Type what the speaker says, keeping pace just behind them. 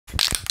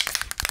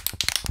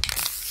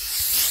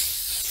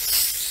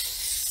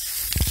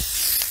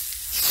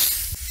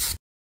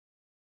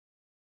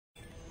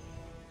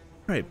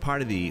All right,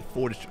 part of the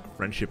Forged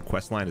Friendship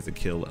questline is to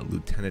kill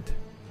Lieutenant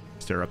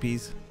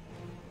Steropes.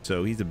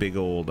 So he's a big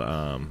old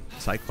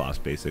Cyclops,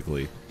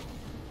 basically,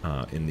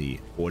 in the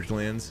Forged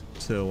Lands.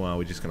 So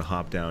we're just gonna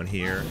hop down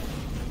here,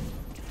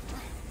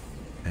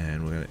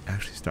 and we're gonna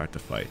actually start the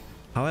fight.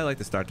 How I like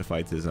to start the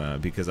fights is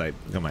because I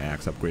got my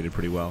axe upgraded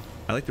pretty well.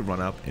 I like to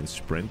run up and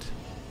sprint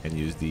and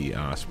use the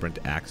sprint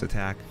axe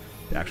attack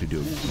to actually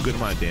do a good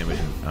amount of damage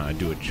and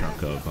do a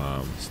chunk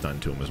of stun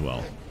to him as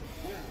well.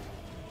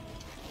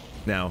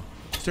 Now,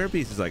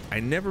 Steropes is like, I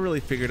never really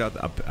figured out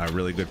a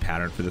really good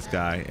pattern for this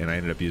guy, and I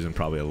ended up using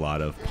probably a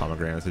lot of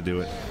pomegranates to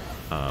do it.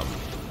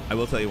 I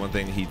will tell you one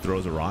thing, he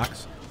throws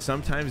rocks.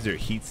 Sometimes they're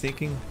heat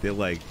sinking.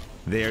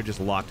 They're just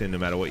locked in no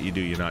matter what you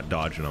do, you're not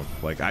dodging them.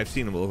 Like, I've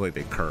seen them look like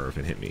they curve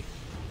and hit me.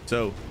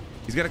 So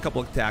he's got a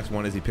couple of attacks.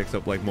 One is he picks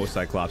up, like most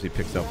Cyclops, he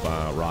picks up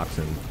rocks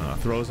and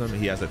throws them.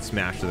 He has that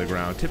smash to the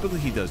ground. Typically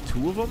he does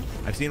 2 of them.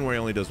 I've seen where he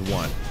only does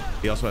 1.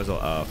 He also has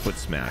a foot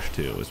smash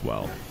too as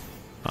well.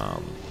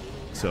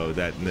 So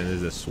that, and then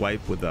there's a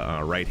swipe with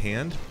the right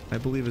hand, I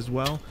believe, as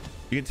well.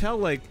 You can tell,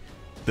 like,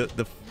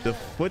 the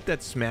foot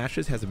that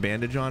smashes has a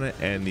bandage on it,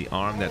 and the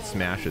arm that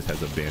smashes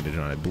has a bandage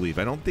on it, I believe.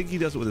 I don't think he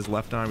does it with his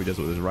left arm. He does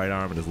it with his right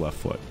arm and his left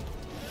foot.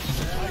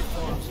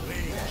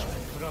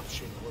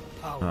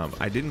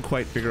 I didn't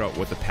quite figure out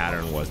what the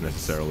pattern was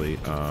necessarily.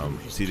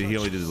 See, he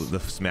only did the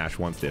smash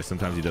once there.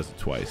 Sometimes he does it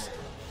twice.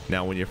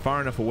 Now, when you're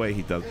far enough away,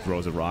 he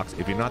throws the rocks.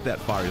 If you're not that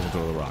far, he doesn't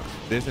throw the rocks.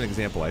 There's an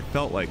example. I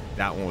felt like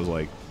that one was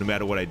like, no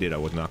matter what I did, I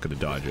was not going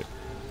to dodge it.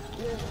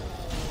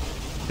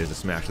 There's a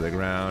smash to the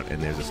ground, and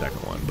there's a second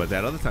one. But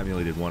that other time, he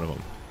only did 1 of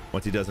them.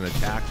 Once he does an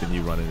attack, then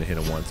you run in and hit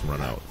him once and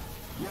run out.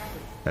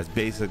 That's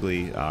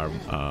basically our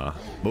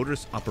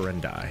modus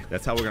operandi.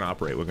 That's how we're going to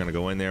operate. We're going to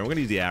go in there. We're going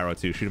to use the arrow,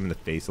 too. Shoot him in the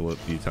face a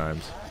few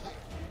times.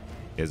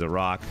 Here's a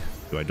rock.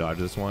 Do I dodge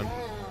this one?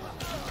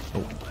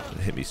 Oh, it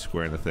hit me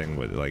square in the thing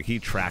with, like, he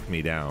tracked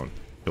me down.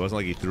 It wasn't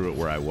like he threw it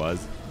where I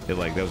was. That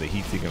was a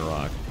heat-seeking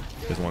rock.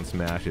 There's one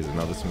smash. There's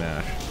another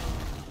smash.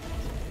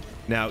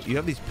 Now, you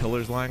have these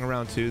pillars lying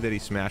around, too, that he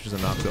smashes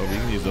and knocks over. You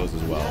can use those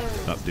as well.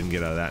 Oh, didn't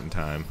get out of that in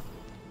time.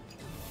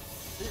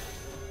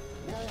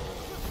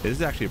 This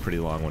is actually a pretty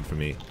long one for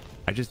me.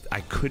 I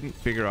couldn't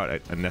figure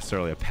out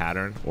necessarily a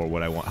pattern or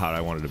how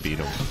I wanted to beat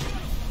him.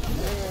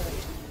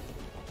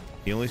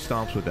 He only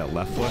stomps with that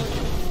left foot,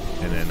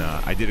 and then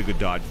I did a good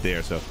dodge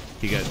there. So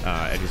he got,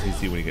 as you can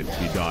see, when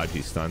he dodged,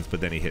 he stuns, but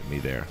then he hit me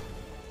there.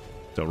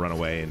 So run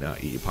away and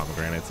eat your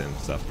pomegranates and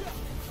stuff.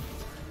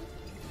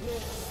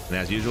 And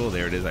as usual,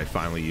 there it is. I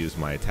finally used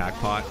my attack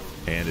pot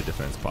and a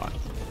defense pot.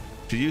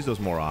 Should use those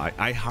more.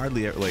 I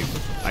hardly ever, like,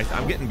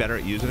 I'm getting better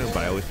at using them,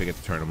 but I always forget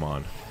to turn them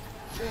on.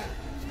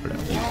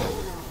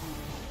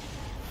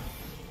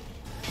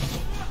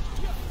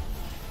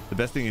 The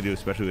best thing you do,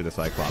 especially with the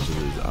Cyclops,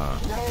 is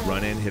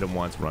run in, hit him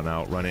once, run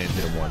out, run in,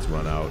 hit him once,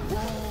 run out,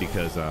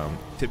 because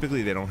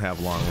typically they don't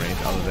have long range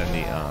other than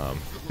the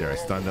there I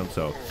stunned him.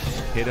 So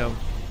hit him,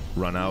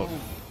 run out,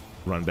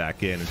 run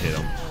back in and hit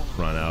him,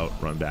 run out,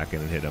 run back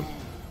in and hit him.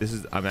 This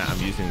is I'm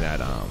using that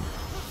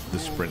the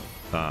sprint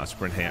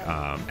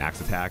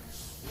axe attack.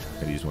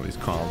 I use one of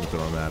these columns and throw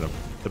them at him.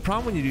 The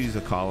problem when you use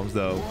the columns,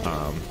 though,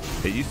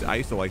 I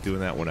used to like doing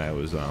that when I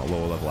was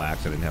lower level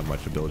axe. I didn't have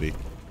much ability.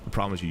 The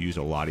problem is you use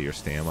a lot of your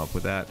stam up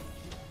with that,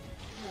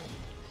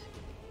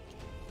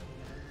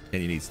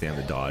 and you need stam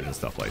to dodge and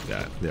stuff like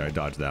that. There, I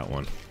dodged that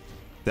one.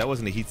 That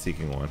wasn't a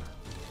heat-seeking one.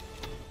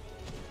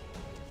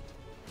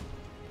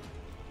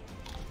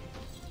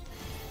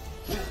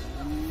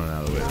 Run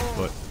out of the way of the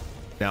foot.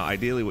 Now,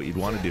 ideally, what you'd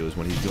want to do is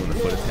when he's doing the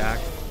foot attack,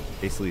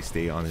 basically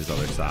stay on his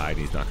other side.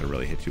 He's not going to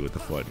really hit you with the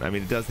foot. I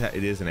mean,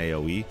 it is an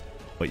AoE,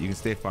 but you can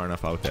stay far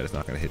enough out that it's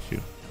not going to hit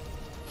you.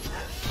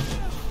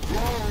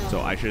 So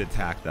I should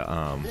attack the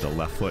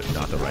left foot,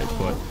 not the right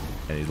foot,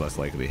 and he's less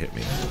likely to hit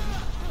me.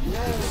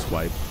 There's a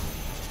swipe.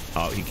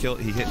 Oh, he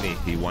hit me.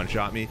 He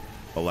one-shot me.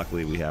 But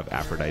luckily, we have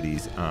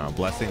Aphrodite's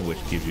blessing, which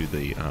gives you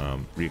the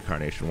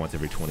reincarnation once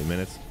every 20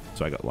 minutes.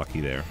 So I got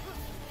lucky there.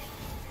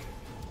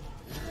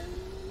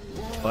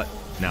 But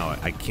now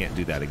I can't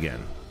do that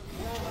again.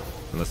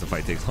 Unless the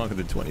fight takes longer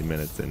than 20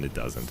 minutes, and it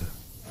doesn't.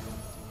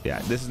 Yeah,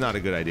 this is not a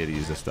good idea to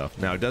use this stuff.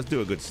 Now, it does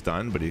do a good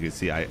stun, but you can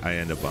see I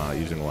end up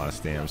using a lot of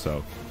stam,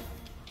 so...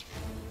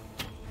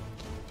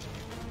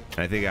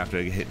 And I think after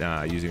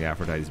using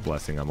Aphrodite's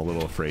blessing, I'm a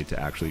little afraid to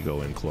actually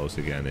go in close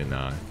again and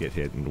get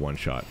hit in one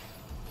shot.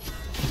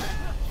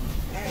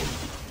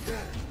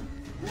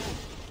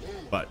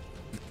 But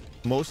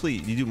mostly,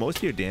 you do most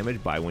of your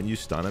damage by when you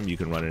stun him, you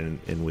can run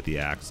in with the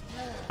axe.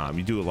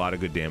 You do a lot of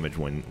good damage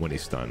when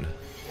he's stunned.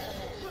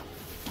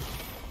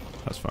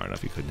 That was far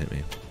enough, he couldn't hit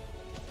me.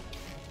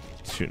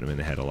 Shooting him in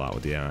the head a lot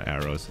with the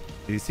arrows.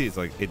 You see, it's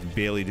like, it's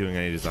barely doing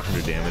any, it's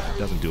 100 damage. It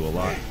doesn't do a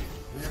lot.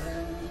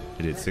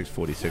 I did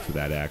 646 with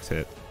that axe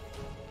hit.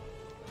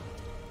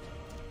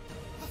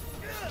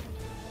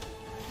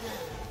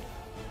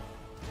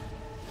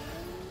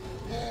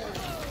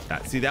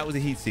 See, that was a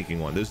heat-seeking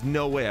one. There's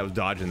no way I was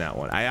dodging that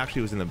one. I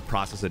actually was in the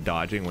process of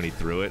dodging when he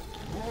threw it.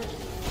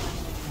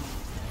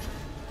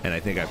 And I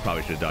think I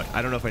probably should have dodged.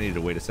 I don't know if I needed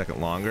to wait a second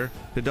longer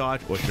to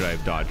dodge, or should I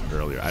have dodged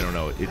earlier? I don't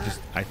know. It just,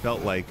 I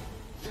felt like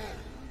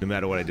no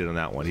matter what I did on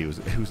that one, he was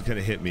going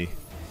to hit me.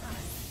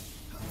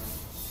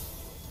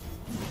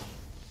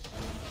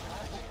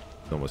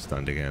 Almost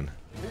stunned again.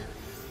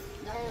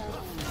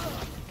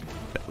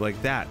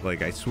 Like that,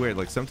 like I swear,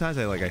 like sometimes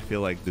I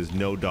feel like there's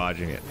no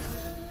dodging it.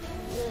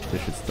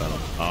 This should stun him.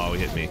 Oh, he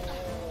hit me.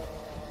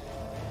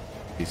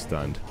 He's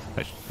stunned.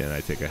 And I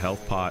take a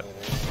health pot.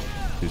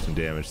 Do some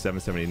damage.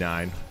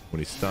 779 when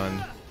he's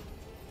stunned.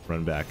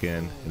 Run back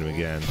in, hit him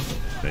again.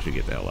 And I should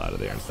get the hell out of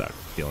there and start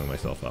healing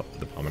myself up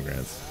with the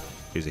pomegranates.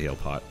 Here's a heal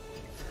pot.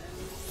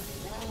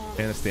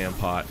 And a stand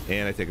pot.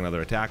 And I take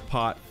another attack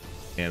pot.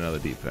 And another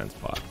defense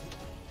pot.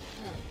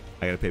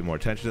 I gotta pay more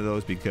attention to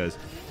those because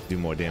do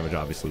more damage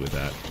obviously with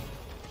that.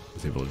 I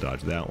was able to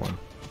dodge that one.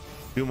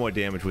 Do more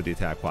damage with the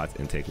attack pots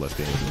and take less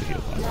damage with the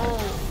heal pots.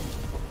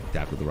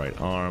 Attack with the right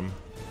arm.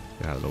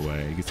 Get out of the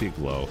way. You can see it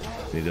glow.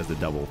 And he does the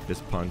double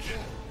fist punch.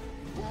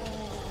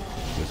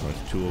 This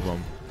one's 2 of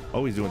them.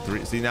 Oh, he's doing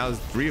 3. See, now there's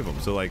 3 of them.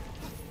 So like,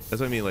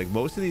 that's what I mean. Like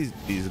most of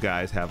these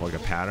guys have like a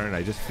pattern.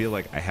 I just feel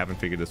like I haven't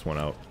figured this one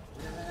out.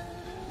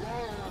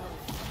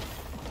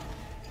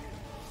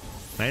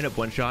 I end up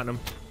one-shotting him,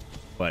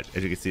 but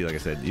as you can see, like I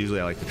said, usually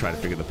I like to try to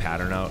figure the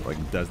pattern out.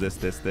 Like, does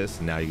this,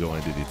 and now you go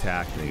and do the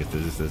attack, and you get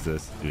this,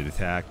 do the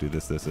attack, do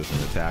this,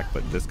 and attack.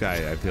 But this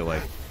guy, I feel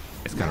like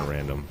it's kind of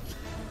random.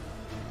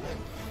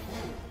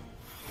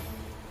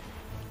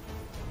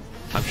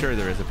 I'm sure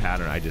there is a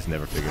pattern, I just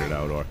never figured it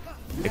out, or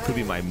it could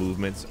be my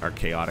movements are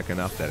chaotic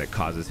enough that it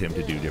causes him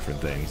to do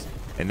different things,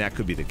 and that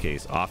could be the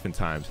case.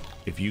 Oftentimes,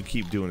 if you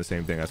keep doing the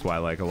same thing, that's why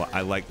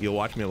I like you'll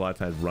watch me a lot of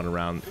times run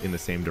around in the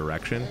same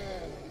direction,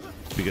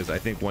 because I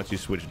think once you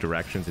switch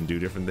directions and do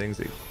different things,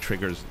 it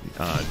triggers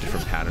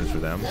different patterns for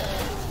them.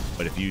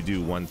 But if you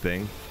do one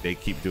thing, they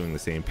keep doing the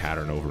same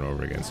pattern over and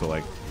over again. So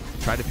like,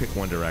 try to pick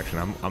one direction.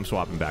 I'm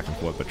swapping back and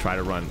forth, but try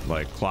to run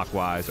like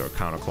clockwise or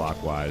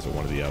counterclockwise or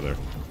one or the other.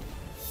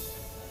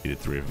 He did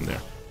 3 of them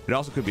there. It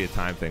also could be a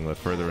time thing. The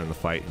further in the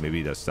fight, maybe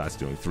he just starts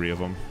doing 3 of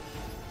them.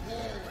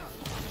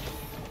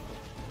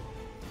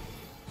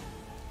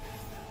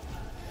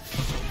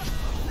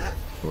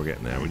 We're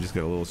getting there. We just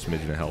got a little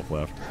smidgen of health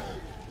left.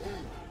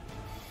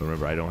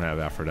 Remember, I don't have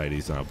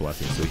Aphrodite's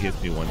blessing, so he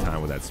hits me one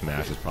time with that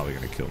smash. It's probably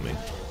going to kill me.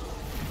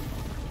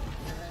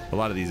 A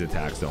lot of these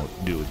attacks don't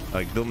do,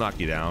 like, they'll knock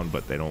you down,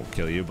 but they don't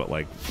kill you. But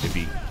like, if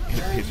he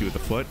hits you with the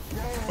foot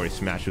or he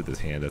smashes you with his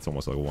hand, that's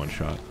almost like a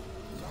one-shot.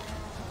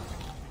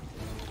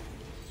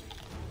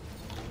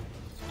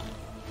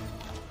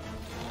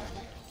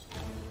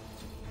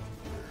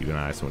 Keep an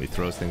eye, so when he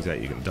throws things at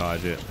you, you can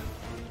dodge it.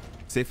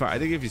 Stay far. I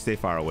think if you stay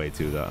far away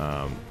too,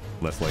 the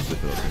less likely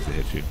for those things to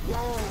hit you.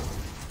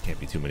 Can't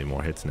be too many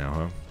more hits now,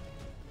 huh?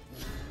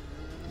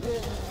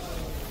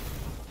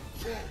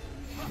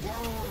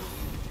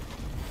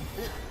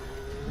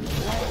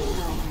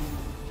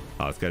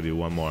 Oh, it's gotta be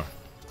one more.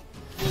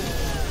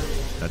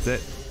 That's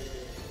it.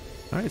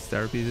 Alright,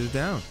 Steropes is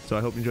down. So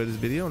I hope you enjoyed this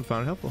video and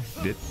found it helpful. If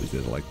you did, please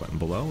hit the like button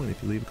below, and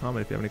if you leave a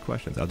comment if you have any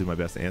questions, I'll do my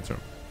best to answer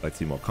them. If you'd like to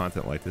see more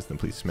content like this, then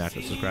please smash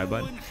the subscribe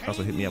button.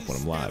 Also hit me up when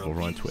I'm live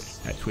over on Twitch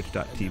at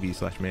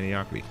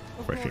twitch.tv/Maniacity.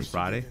 Fresh stream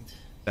Friday,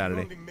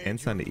 Saturday, and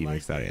Sunday evening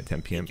starting at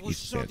 10 p.m.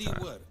 Eastern Standard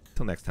Time.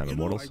 Until next time,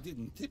 Immortals,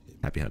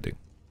 happy hunting.